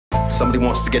somebody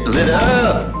wants to get lit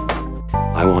up.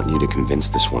 I want you to convince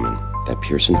this woman that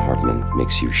Pearson Hartman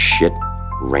makes you shit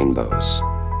rainbows.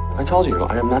 I told you,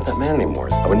 I am not that man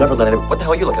anymore. I would never let anyone... What the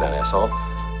hell are you looking at, asshole?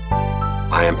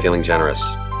 I am feeling generous.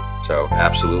 So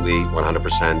absolutely,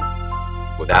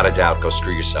 100%, without a doubt, go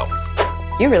screw yourself.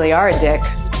 You really are a dick.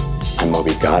 I'm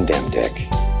Moby Goddamn Dick,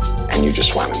 and you just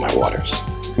swam in my waters.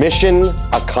 Mission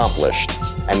accomplished.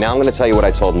 And now I'm gonna tell you what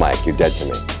I told Mike. You're dead to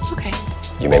me. Okay.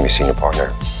 You made me senior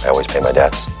partner. I always pay my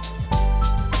debts.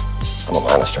 I'm a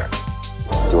Lannister.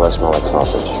 Do I smell like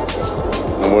sausage?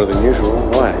 More than usual.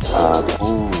 Why?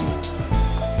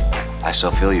 I still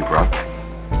feel you, bro.